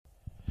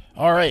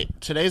All right,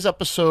 today's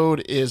episode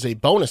is a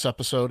bonus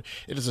episode.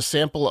 It is a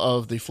sample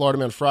of the Florida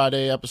Man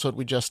Friday episode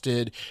we just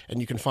did, and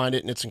you can find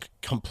it in its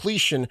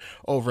completion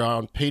over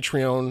on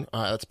Patreon.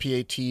 That's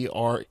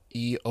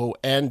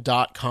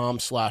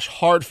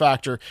patreon.com/hard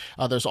factor.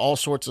 There's all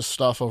sorts of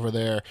stuff over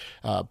there,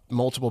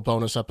 multiple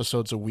bonus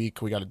episodes a week.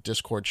 We got a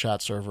Discord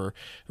chat server,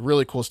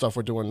 really cool stuff.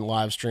 We're doing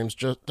live streams.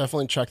 Just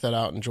definitely check that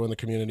out and join the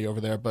community over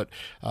there. But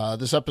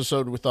this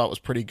episode we thought was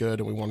pretty good,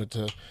 and we wanted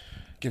to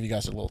give you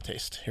guys a little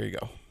taste. Here you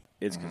go.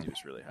 It's because he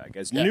was really high.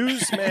 Guys,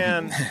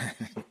 newsman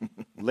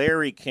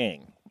Larry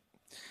King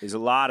is a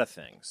lot of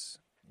things.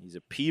 He's a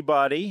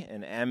Peabody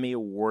and Emmy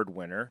Award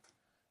winner.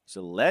 He's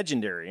a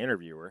legendary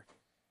interviewer.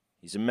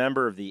 He's a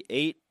member of the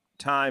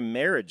 8-time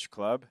Marriage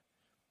Club.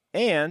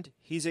 And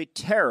he's a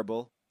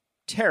terrible,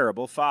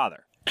 terrible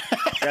father.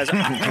 Guys,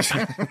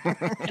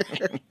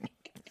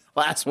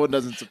 last one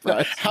doesn't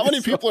surprise. How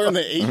many people are in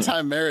the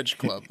 8-time Marriage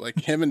Club? Like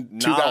him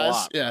and two Not a guys?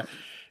 lot.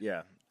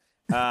 Yeah.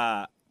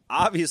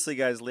 Obviously,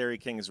 guys, Larry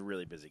King is a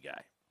really busy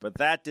guy, but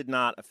that did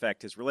not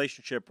affect his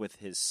relationship with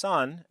his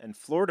son and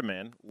Florida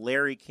man,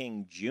 Larry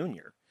King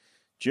Jr.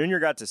 Jr.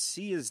 got to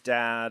see his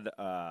dad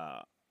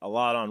a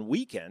lot on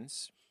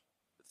weekends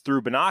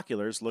through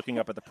binoculars, looking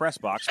up at the press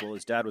box while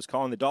his dad was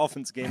calling the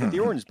Dolphins game at the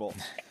Orange Bowl.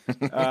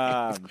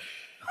 Oh,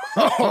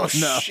 no.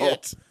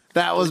 Shit.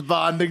 That was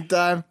bonding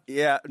time?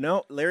 Yeah,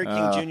 no, Larry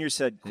King Jr.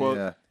 said, quote,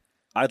 Yeah.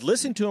 I'd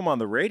listen to him on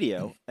the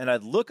radio, and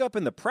I'd look up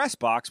in the press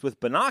box with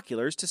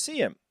binoculars to see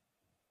him.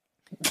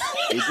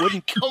 It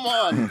wouldn't. Come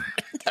on.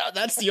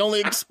 That's the only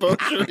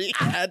exposure he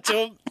had to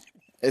him.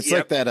 It's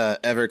like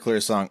that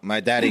Everclear song. My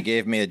daddy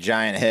gave me a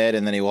giant head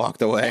and then he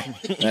walked away.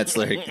 That's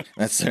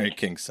Larry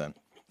King's son.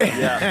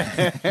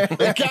 Yeah.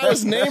 The guy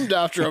was named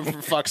after him,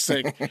 for fuck's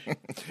sake.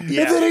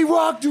 Yeah. And then he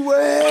walked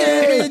away.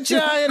 Gave me a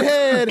giant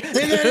head and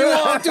then he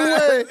walked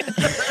away.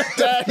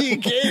 Daddy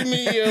gave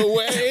me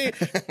away.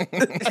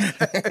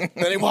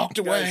 Then he walked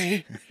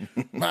away.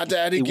 My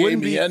daddy gave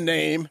wouldn't me be- a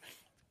name.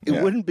 It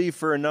wouldn't be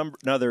for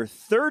another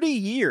 30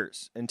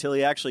 years until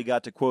he actually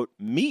got to, quote,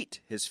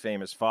 meet his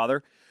famous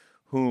father,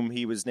 whom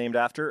he was named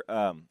after.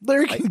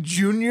 Larry King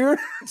Jr.?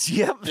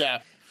 Yep.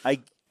 Yeah. I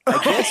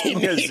guess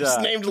because... He's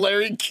named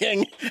Larry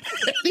King.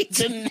 He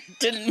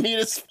didn't meet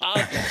his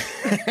father.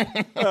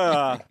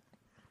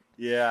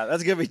 yeah,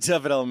 that's going to be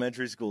tough at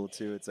elementary school,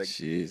 too. It's like,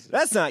 Jesus.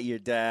 that's not your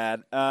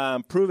dad.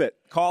 Prove it.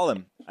 Call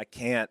him. I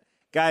can't.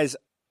 Guys,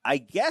 I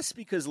guess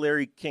because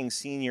Larry King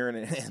Sr.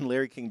 and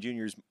Larry King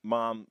Jr.'s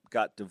mom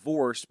got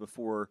divorced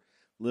before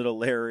little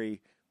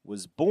Larry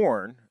was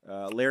born,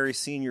 Larry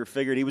Sr.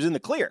 figured he was in the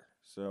clear.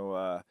 So,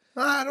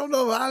 I don't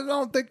know. I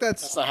don't think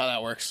That's not how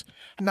that works.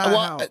 not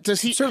Well, how.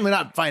 does he- Certainly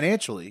not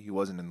financially. He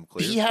wasn't in the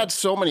clear. He had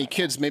so many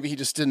kids, maybe he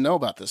just didn't know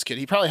about this kid.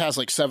 He probably has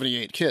like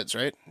 78 kids,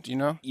 right? Do you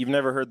know? you've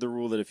never heard the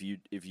rule that if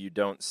you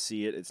don't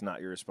see it, it's not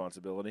your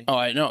responsibility? Oh,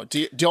 I know.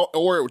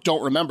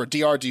 Don't remember.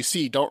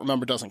 DRDC, don't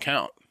remember doesn't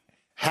count.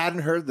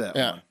 Hadn't heard that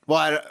Yeah. one.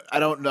 Well, I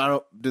don't.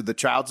 Do the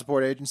child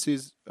support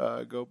agencies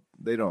go?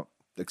 They don't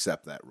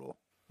accept that rule.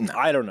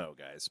 I don't know,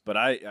 guys, but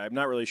I'm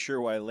not really sure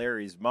why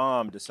Larry's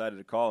mom decided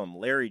to call him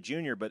Larry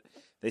Jr., but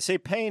they say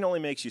pain only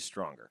makes you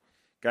stronger.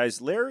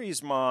 Guys,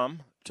 Larry's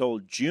mom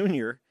told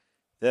Jr.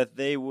 that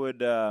they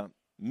would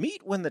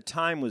meet when the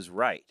time was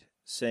right,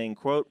 saying,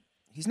 quote,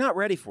 he's not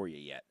ready for you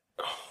yet.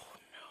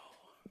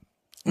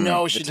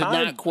 No, she did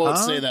time- not quote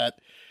say that.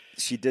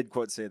 She did,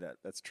 quote, say that.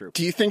 That's true.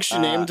 Do you think she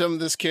named him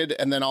this kid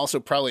and then also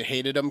probably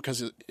hated him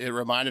because it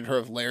reminded her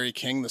of Larry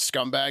King, the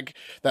scumbag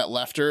that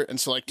left her? And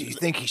so, like, Do you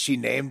think she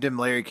named him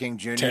Larry King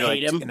Jr. To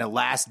hate him? in a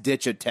last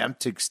ditch attempt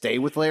to stay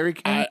with Larry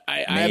King? I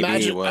Maybe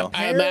imagine, he will.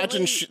 I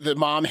imagine the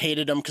mom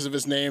hated him because of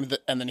his name,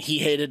 and then he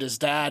hated his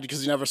dad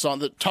because he never saw him.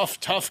 The tough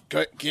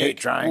gig. Hate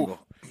triangle.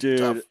 Dude,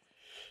 Tough.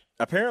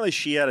 apparently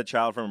she had a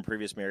child from a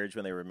previous marriage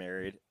when they were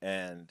married,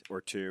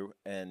 or two,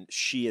 and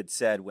she had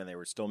said when they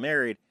were still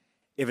married,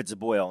 if it's a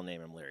boy, I'll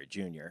name him Larry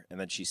Jr., and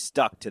then she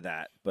stuck to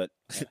that, but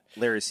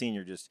Larry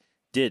Sr. just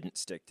didn't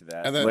stick to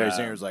that. And then, Larry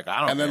Sr. was like, I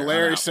don't. and then care.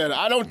 Larry I'm out. said,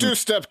 "I don't do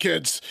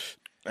stepkids."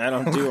 I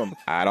don't do him.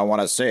 I don't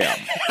want to see him.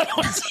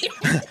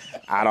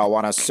 I don't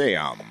want to see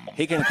him.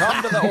 He can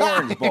come to the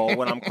Orange Bowl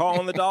when I'm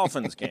calling the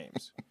Dolphins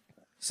games.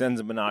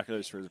 Sends him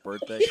binoculars for his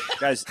birthday.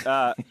 Guys,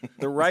 the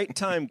right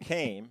time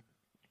came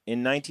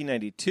in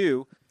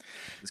 1992.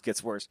 This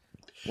gets worse.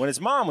 When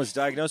his mom was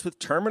diagnosed with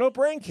terminal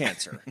brain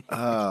cancer.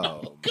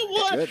 Oh, Come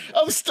on,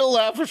 I'm still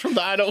laughing from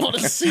the "I don't want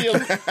to see him."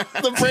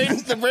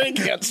 The brain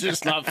cancer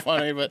is not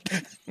funny, but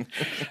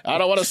I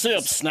don't want to see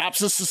him. Snaps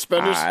his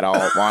suspenders. I don't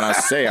want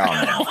to see him.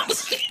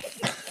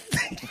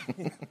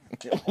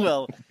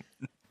 Well,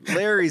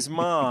 Larry's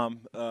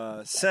mom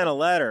sent a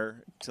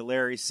letter to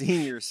Larry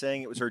Sr.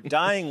 saying it was her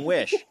dying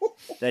wish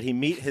that he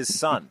meet his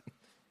son.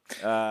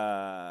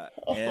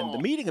 And the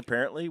meeting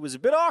apparently was a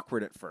bit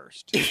awkward at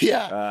first.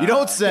 Yeah, you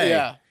don't say.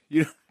 yeah.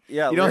 You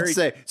Yeah, don't Larry-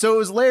 say. So it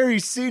was Larry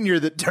Sr.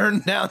 that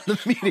turned down the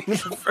meeting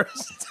the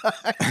first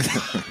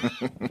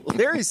time.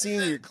 Larry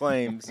Sr.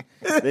 claims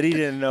that he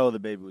didn't know the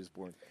baby was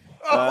born.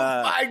 Oh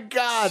my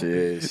God.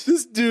 Jeez.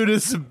 This dude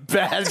is a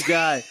bad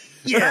guy.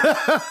 Yeah.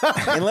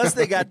 Unless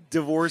they got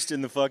divorced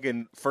in the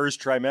fucking first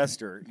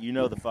trimester,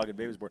 the fucking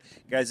baby was born.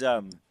 Guys,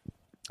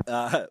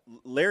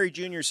 Larry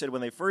Jr. said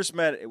when they first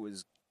met, it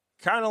was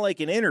kind of like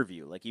an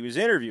interview. Like he was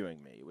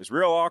interviewing me. It was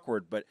real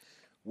awkward. But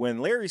when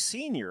Larry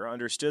Sr.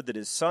 understood that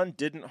his son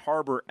didn't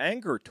harbor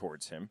anger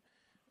towards him,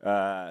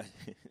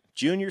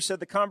 Jr. said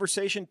the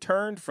conversation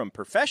turned from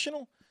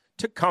professional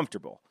to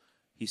comfortable.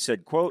 He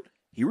said, quote,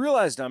 he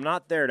realized I'm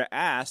not there to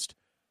ask,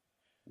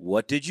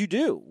 what did you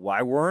do?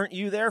 Why weren't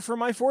you there for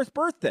my 4th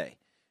birthday?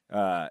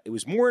 It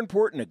was more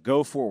important to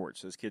go forward.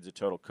 So this kid's a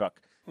total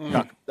cuck.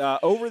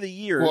 Over the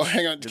years... Well,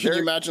 hang on. Can you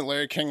imagine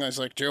Larry King is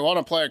like, do you want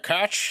to play a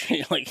catch?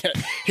 He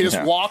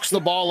just walks the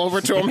ball over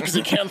to him because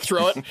he can't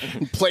throw it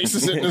and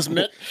places it in his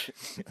mitt.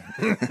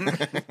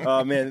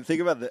 Oh, man.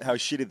 Think about how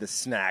shitty the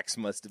snacks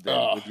must have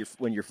been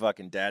when your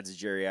fucking dad's a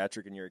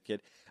geriatric and you're a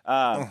kid.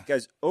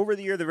 Guys, over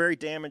the year, the very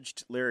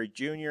damaged Larry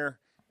Jr.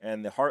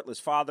 and the heartless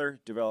father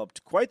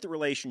developed quite the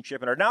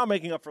relationship and are now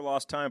making up for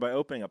lost time by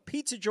opening a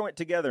pizza joint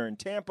together in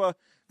Tampa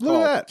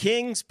called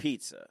King's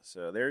Pizza.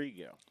 So there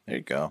you go. There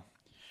you go.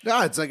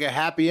 No, it's like a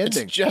happy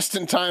ending. It's just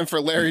in time for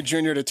Larry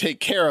Jr. to take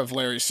care of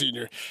Larry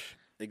Sr.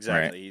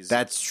 Exactly. Right.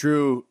 That's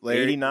true.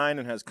 Larry. 89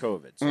 and has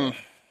COVID. So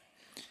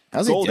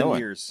How's he golden doing?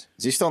 years.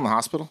 Is he still in the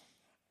hospital?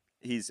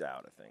 He's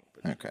out, I think.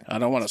 But Okay. I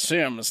don't want to see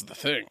him is the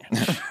thing.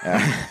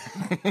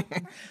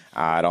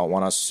 I don't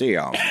want to see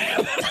him.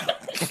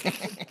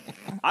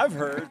 I've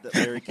heard that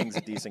Larry King's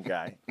a decent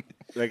guy.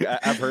 Like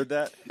I've heard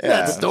that.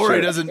 That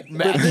story doesn't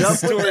match That up.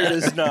 story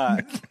does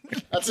not.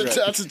 That's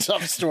a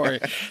tough story.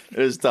 It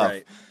is tough.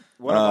 Right.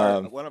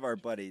 One of our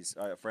buddies,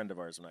 a friend of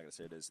ours, I'm not going to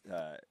say it is,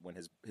 when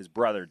his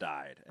brother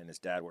died and his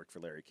dad worked for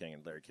Larry King,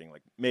 and Larry King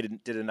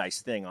did a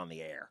nice thing on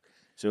the air.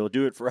 So he'll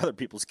do it for other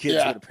people's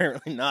kids, but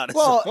apparently not.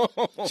 Well,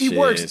 he Jeez.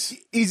 works.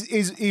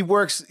 He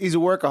works. He's a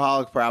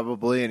workaholic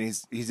probably, and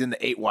he's in the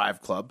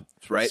 8-wife club,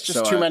 right? It's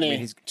just too many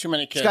kids.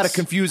 He's got a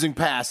confusing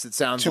past. It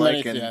sounds too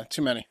like, many. and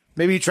Too many.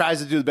 maybe he tries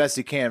to do the best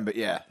he can, but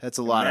yeah, that's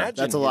a lot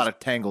Imagine of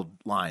tangled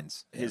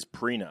lines. his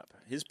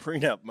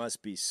prenup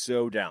must be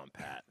so down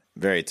pat.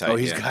 Very tight. Oh,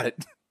 he's got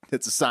it.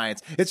 It's a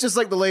science. It's just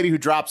like the lady who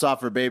drops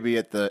off her baby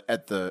at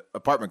the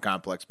apartment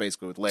complex,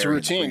 basically with Larry.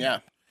 It's a routine, and the yeah.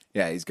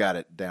 Yeah, he's got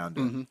it down.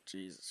 To,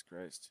 Jesus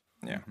Christ.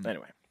 Yeah.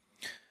 Anyway,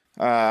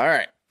 All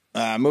right.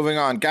 Moving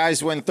on.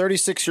 Guys, when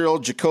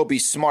 36-year-old Jacoby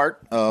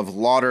Smart of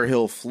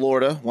Lauderhill,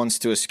 Florida, wants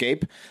to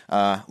escape,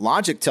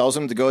 Logic tells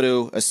him to go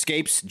to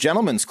Escape's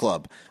Gentlemen's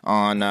Club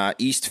on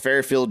East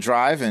Fairfield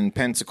Drive in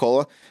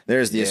Pensacola.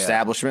 There's the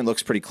establishment.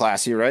 Looks pretty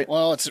classy, right?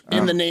 Well, it's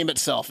in the name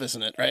itself,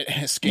 isn't it? Right?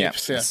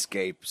 Escapes. Yeah.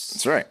 Escapes.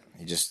 That's right.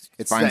 He just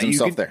It's finds that you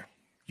himself can- there.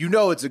 You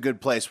know it's a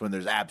good place when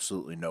there's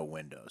absolutely no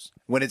windows.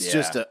 When it's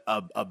just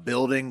a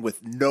building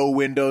with no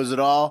windows at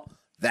all,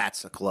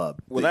 that's a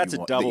club. Well, that that's you a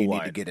want- double that you wide.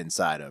 need to get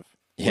inside of.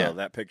 Yeah. well,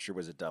 that picture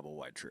was a double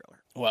wide trailer.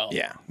 Well,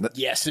 Yeah.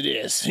 yes, it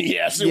is.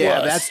 Yes, it Yeah,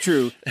 was. that's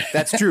true.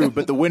 That's true.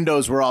 But the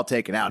windows were all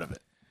taken out of it.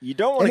 You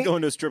don't want to go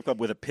into a strip club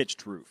with a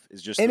pitched roof.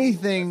 Is just the rule,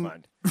 Anything-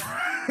 I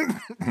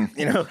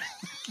find.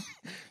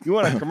 You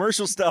want a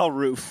commercial style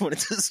roof when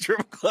it's a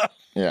strip club.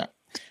 Yeah.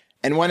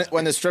 And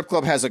when the strip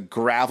club has a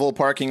gravel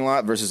parking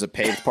lot versus a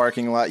paved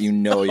parking lot, you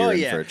know you're in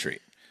yeah. for a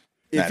treat.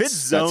 If That's- it's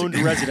zoned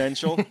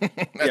residential,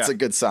 That's a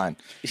good sign.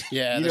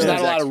 Yeah, You there's know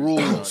not a lot of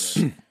there's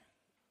rules.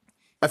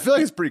 I feel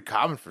like it's pretty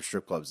common for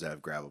strip clubs to have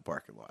gravel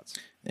parking lots.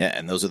 Yeah,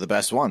 and those are the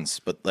best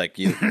ones. But like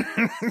you,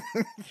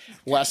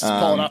 Wes is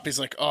pulling up. He's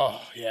like, "Oh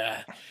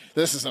yeah,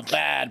 this is a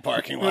bad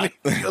parking lot.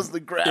 Because the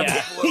gravel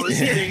Yeah. flow is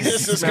hitting.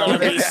 This is gonna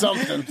be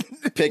something."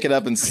 pick it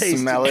up and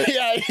smell it.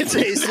 Yeah, it's,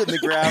 tasting the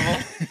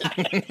gravel.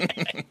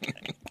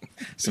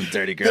 Some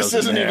dirty girls.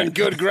 this isn't in there. even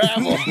good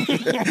gravel.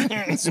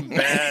 Some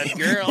bad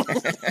girls.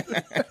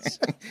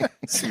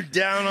 Some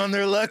down on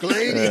their luck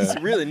ladies.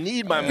 Really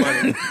need my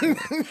money.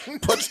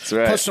 That's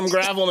right. Put some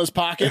gravel in his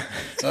pocket.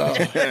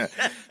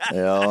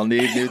 They all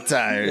need new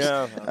tires.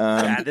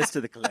 Add this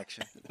to the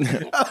collection.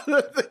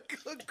 The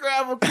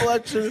gravel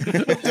collection of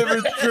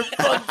different strip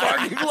club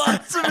parking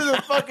lots would be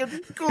the fucking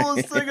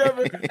coolest thing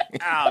ever.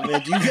 Oh,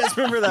 man. Do you guys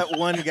remember that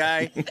one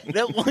guy?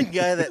 That one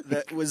guy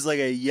that was like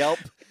a Yelp,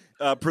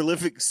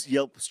 prolific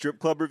Yelp strip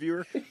club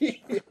reviewer? No,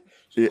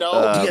 do you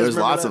guys There's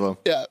remember lots that? of them.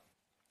 Yeah.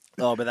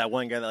 Oh, but that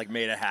one guy that like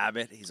made a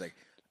habit. He's like,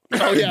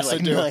 Oh yes,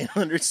 like I do.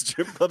 900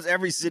 strip clubs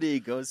every city he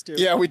goes to.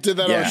 Yeah, we did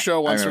that on Yeah, a show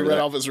once. I We remember read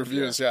that. all of his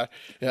reviews. Yeah,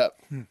 yeah.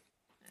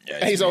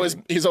 Yeah, He's always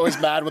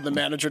mad when the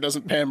manager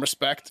doesn't pay him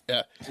respect.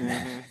 Yeah.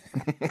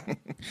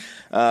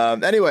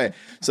 Anyway,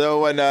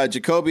 so when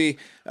Jacoby,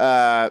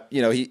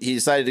 he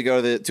decided to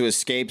go to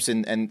Escapes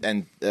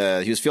and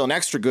he was feeling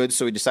extra good,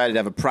 so he decided to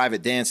have a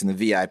private dance in the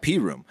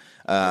VIP room.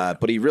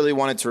 But he really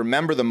wanted to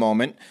remember the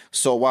moment.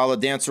 So while the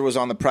dancer was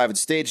on the private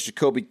stage,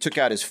 Jacoby took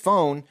out his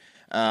phone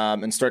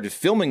and started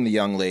filming the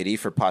young lady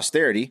for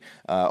posterity.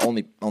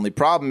 Only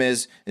problem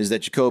is that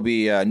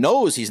Jacoby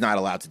knows he's not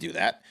allowed to do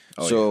that.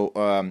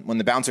 When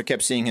the bouncer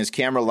kept seeing his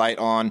camera light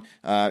on,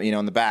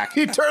 in the back,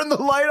 He turned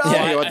the light on.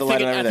 Yeah, I, you want the I light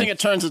think and I everything. think it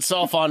turns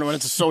itself on when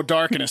it's so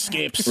dark and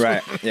escapes.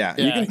 right? Yeah,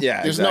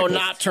 Yeah. There's exactly. no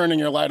not turning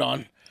your light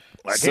on.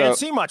 I can't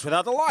see much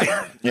without the light.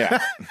 Yeah.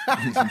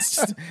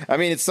 I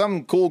mean, it's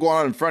something cool going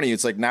on in front of you.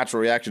 It's like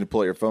natural reaction to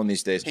pull out your phone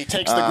these days. He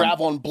takes the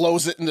gravel and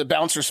blows it in the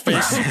bouncer's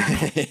face.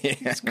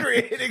 It's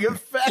creating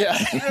effect.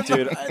 Yeah.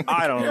 Dude,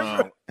 I don't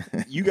know.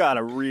 You got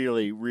to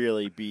really,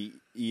 really be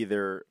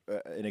either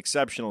an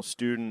exceptional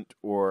student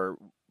or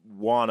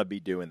want to be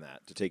doing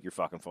that to take your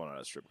fucking phone out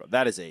of a strip club.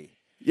 That is a...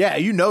 Yeah,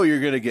 you know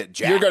you're gonna get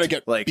jacked. You're going to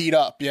get like beat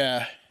up,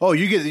 yeah. Oh,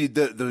 you get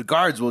the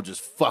guards will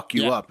just fuck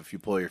you Yeah. up if you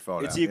pull your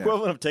phone It's out. the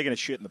equivalent of taking a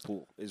shit in the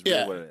pool. Is really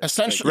Yeah, what it is.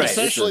 essentially, Like,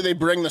 essentially they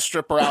bring the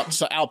stripper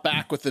out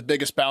back with the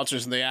biggest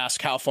bouncers, and they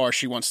ask how far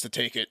she wants to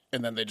take it,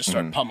 and then they just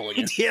start pummeling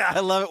you. Yeah,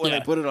 I love it when Yeah.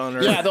 they put it on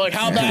her. Yeah, they're like,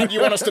 "How bad do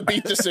you want us to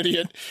beat this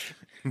idiot?"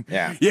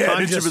 Yeah. Yeah, I'm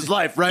an inch of just- his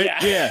life, right?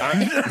 Yeah.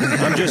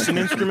 I'm just an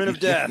instrument of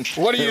death.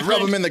 What do you Rub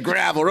think? him in the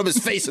gravel. Rub his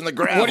face in the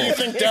gravel. What do you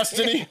think,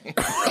 Destiny?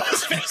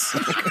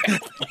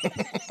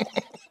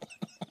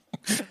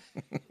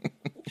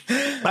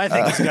 I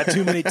think he's got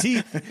too many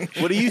teeth.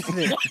 What do you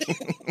think?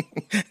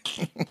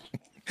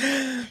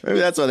 Maybe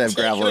that's why they have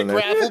gravel in The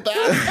there. gravel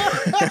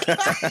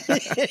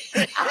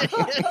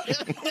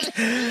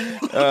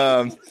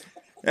back.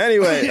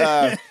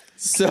 Anyway,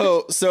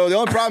 so the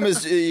only problem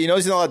is, he's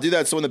not allowed to do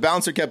that. So when the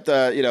bouncer kept,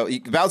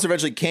 the bouncer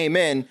eventually came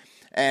in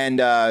and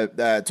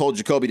told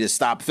Jacoby to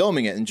stop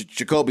filming it. And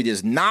Jacoby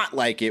does not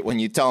like it when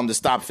you tell him to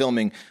stop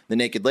filming the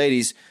naked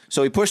ladies.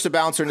 So he pushed the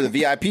bouncer into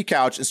the VIP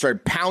couch and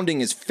started pounding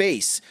his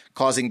face,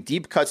 causing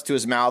deep cuts to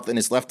his mouth and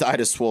his left eye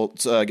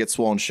to get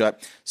swollen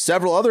shut.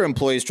 Several other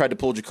employees tried to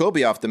pull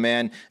Jacoby off the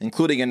man,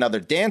 including another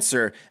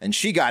dancer, and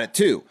she got it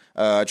too.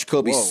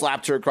 Jacoby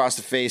slapped her across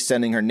the face,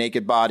 sending her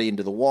naked body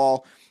into the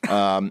wall.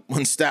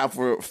 When staff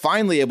were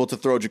finally able to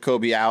throw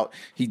Jacoby out,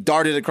 he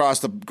darted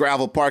across the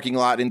gravel parking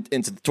lot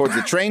towards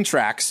the train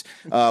tracks,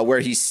 where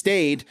he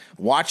stayed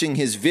watching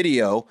his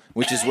video,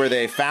 which is where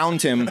they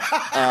found him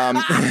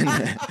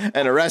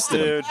and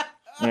arrested him.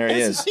 There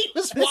he is. He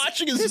was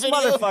watching his This video.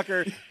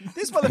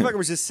 motherfucker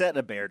was just setting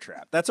a bear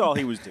trap. That's all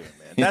he was doing,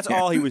 man. That's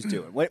all he was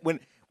doing.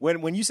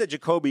 When you said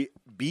Jacoby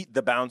beat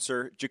the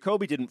bouncer,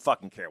 Jacoby didn't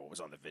fucking care what was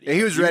on the video. Yeah,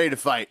 he was ready to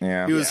fight.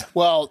 Yeah. He was.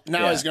 Well,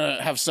 now Yeah. he's going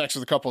to have sex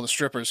with a couple of the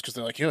strippers because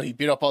they're like, he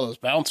beat up all those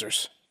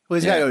bouncers. Well,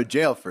 he's got to go to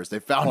jail first. They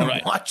found him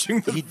right. watching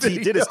the He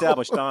video. did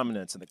establish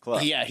dominance in the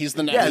club. Yeah, he's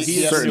the Yes, he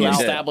he has to certainly did.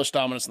 establish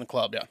dominance in the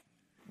club, yeah.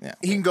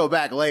 He can go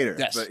back later.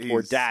 Yes. but Or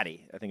he's-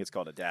 daddy. I think it's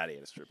called a daddy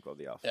at a strip club.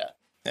 The Alpha. Yeah.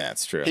 Yeah,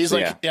 that's true. He's So,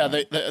 like,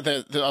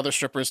 the other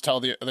strippers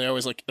they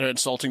always like, they're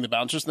insulting the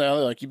bouncers now.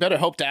 They're like, you better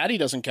hope daddy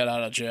doesn't get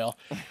out of jail.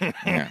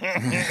 Yeah.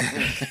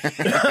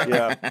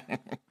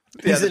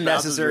 He's the a necessary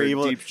bouncers are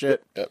evil. deep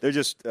shit. They're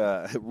just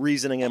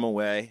reasoning him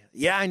away.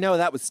 Yeah, I know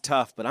that was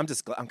tough, but I'm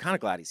kind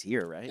of glad he's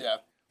here, right? Yeah.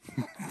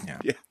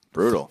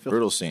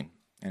 brutal scene.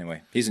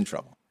 Anyway, he's in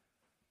trouble.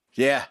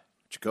 Yeah,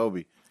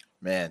 Jacoby.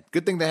 Man,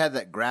 good thing they had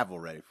that gravel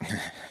ready for him.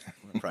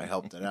 Probably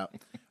helped it out.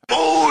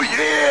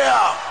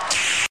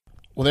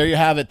 Well, there you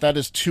have it. That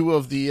is 2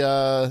 of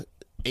the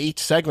 8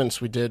 segments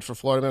we did for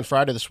Florida Man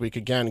Friday this week.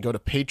 Again, go to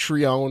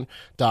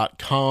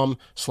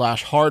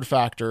patreon.com/hard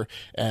factor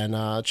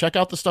and check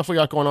out the stuff we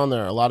got going on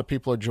there. A lot of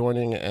people are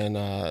joining, and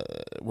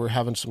we're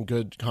having some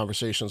good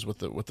conversations with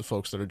the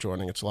folks that are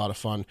joining. It's a lot of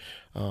fun.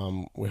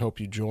 We hope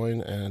you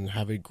join and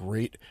have a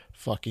great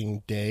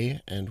fucking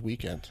day and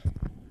weekend.